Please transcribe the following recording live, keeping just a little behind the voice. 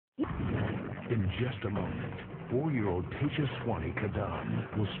In just a moment, 4-year-old Tasia Swanee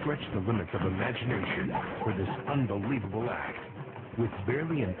Kadan will stretch the limits of imagination for this unbelievable act. With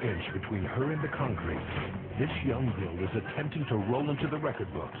barely an inch between her and the concrete, this young girl is attempting to roll into the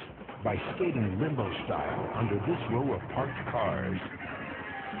record books by skating limbo style under this row of parked cars.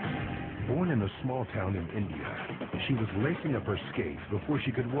 Born in a small town in India, she was lacing up her skates before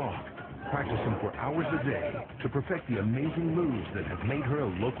she could walk, practicing for hours a day to perfect the amazing moves that have made her a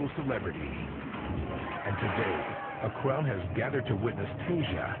local celebrity. And today, a crowd has gathered to witness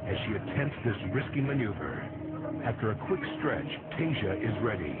Tasia as she attempts this risky maneuver. After a quick stretch, Tasia is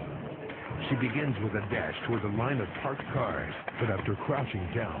ready. She begins with a dash toward the line of parked cars, but after crouching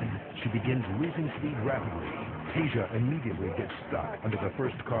down, she begins losing speed rapidly. Tasia immediately gets stuck under the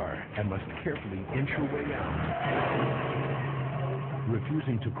first car and must carefully inch her way out.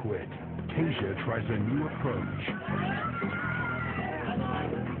 Refusing to quit, Tasia tries a new approach.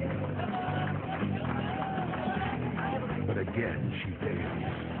 But again, she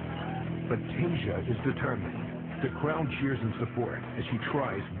fails. But Tasia is determined. The crowd cheers in support as she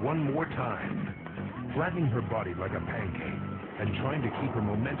tries one more time. Flattening her body like a pancake and trying to keep her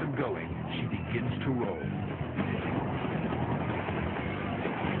momentum going, she begins to roll.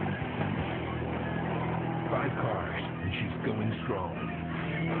 Five cars, and she's going strong.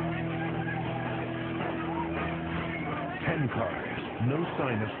 10 cars, no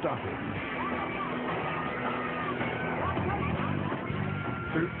sign of stopping.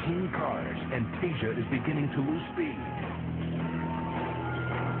 13 cars, and Tasia is beginning to lose speed.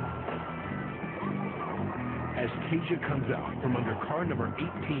 As Tasia comes out from under car number 18,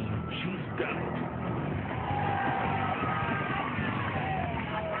 she's done it.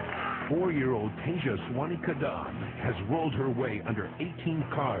 4-year-old Tasia Swanee Kadan has rolled her way under 18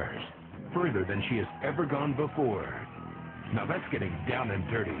 cars, further than she has ever gone before. Now that's getting down and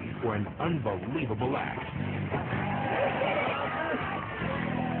dirty for an unbelievable act.